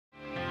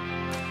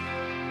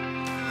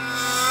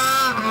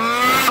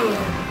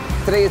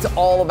Today it's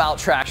all about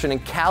traction,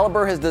 and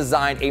Caliber has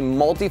designed a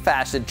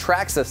multifaceted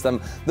track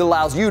system that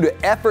allows you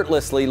to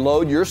effortlessly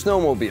load your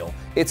snowmobile.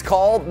 It's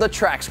called the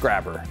Trax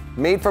Grabber.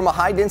 Made from a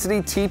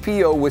high-density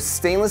TPO with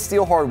stainless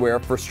steel hardware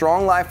for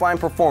strong lifeline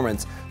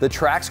performance, the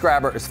Trax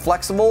Grabber is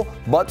flexible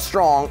but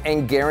strong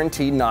and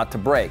guaranteed not to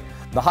break.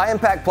 The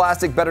high-impact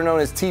plastic, better known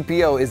as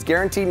TPO, is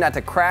guaranteed not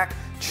to crack,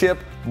 chip,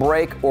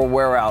 break, or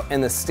wear out,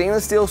 and the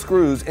stainless steel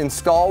screws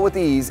install with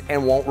ease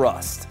and won't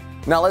rust.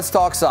 Now let's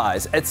talk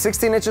size. At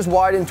 16 inches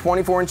wide and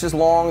 24 inches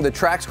long, the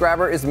Trax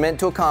Grabber is meant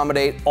to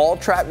accommodate all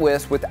track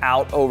widths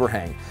without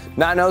overhang.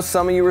 Now I know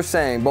some of you are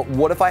saying, but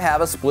what if I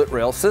have a split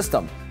rail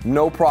system?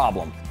 No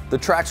problem. The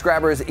Trax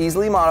Grabber is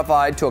easily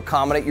modified to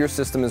accommodate your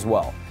system as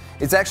well.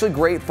 It's actually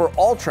great for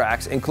all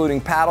tracks,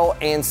 including paddle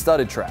and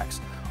studded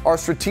tracks. Our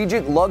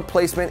strategic lug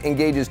placement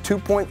engages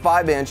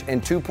 2.5 inch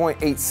and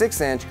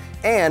 2.86 inch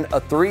and a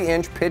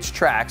 3-inch pitch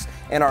tracks,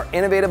 and our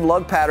innovative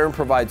lug pattern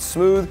provides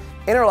smooth,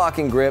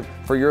 interlocking grip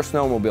for your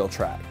snowmobile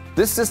track.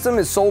 This system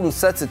is sold in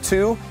sets of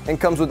 2 and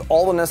comes with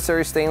all the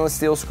necessary stainless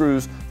steel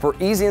screws for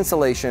easy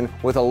installation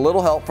with a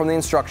little help from the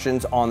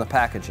instructions on the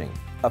packaging.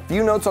 A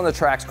few notes on the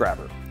Trax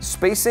Grabber.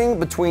 Spacing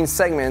between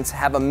segments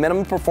have a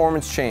minimum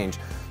performance change,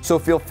 so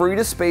feel free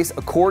to space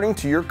according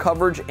to your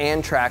coverage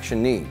and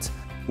traction needs.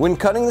 When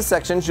cutting the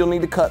sections, you'll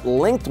need to cut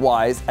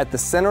lengthwise at the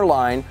center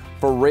line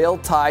for rail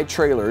tie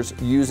trailers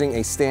using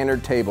a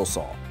standard table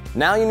saw.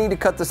 Now you need to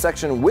cut the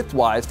section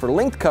widthwise for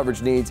length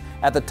coverage needs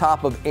at the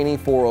top of any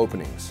 4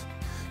 openings.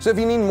 So if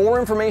you need more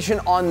information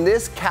on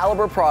this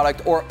Caliber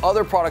product or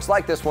other products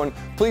like this one,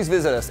 please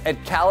visit us at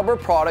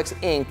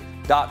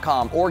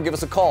caliberproductsinc.com or give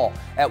us a call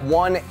at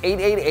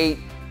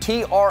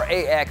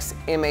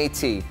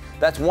 1-888-TRAXMAT.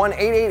 That's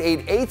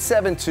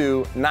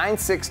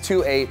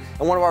 1-888-872-9628,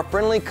 and one of our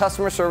friendly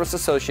customer service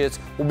associates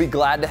will be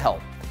glad to help.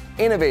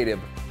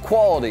 Innovative,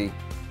 quality,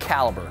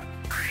 Caliber.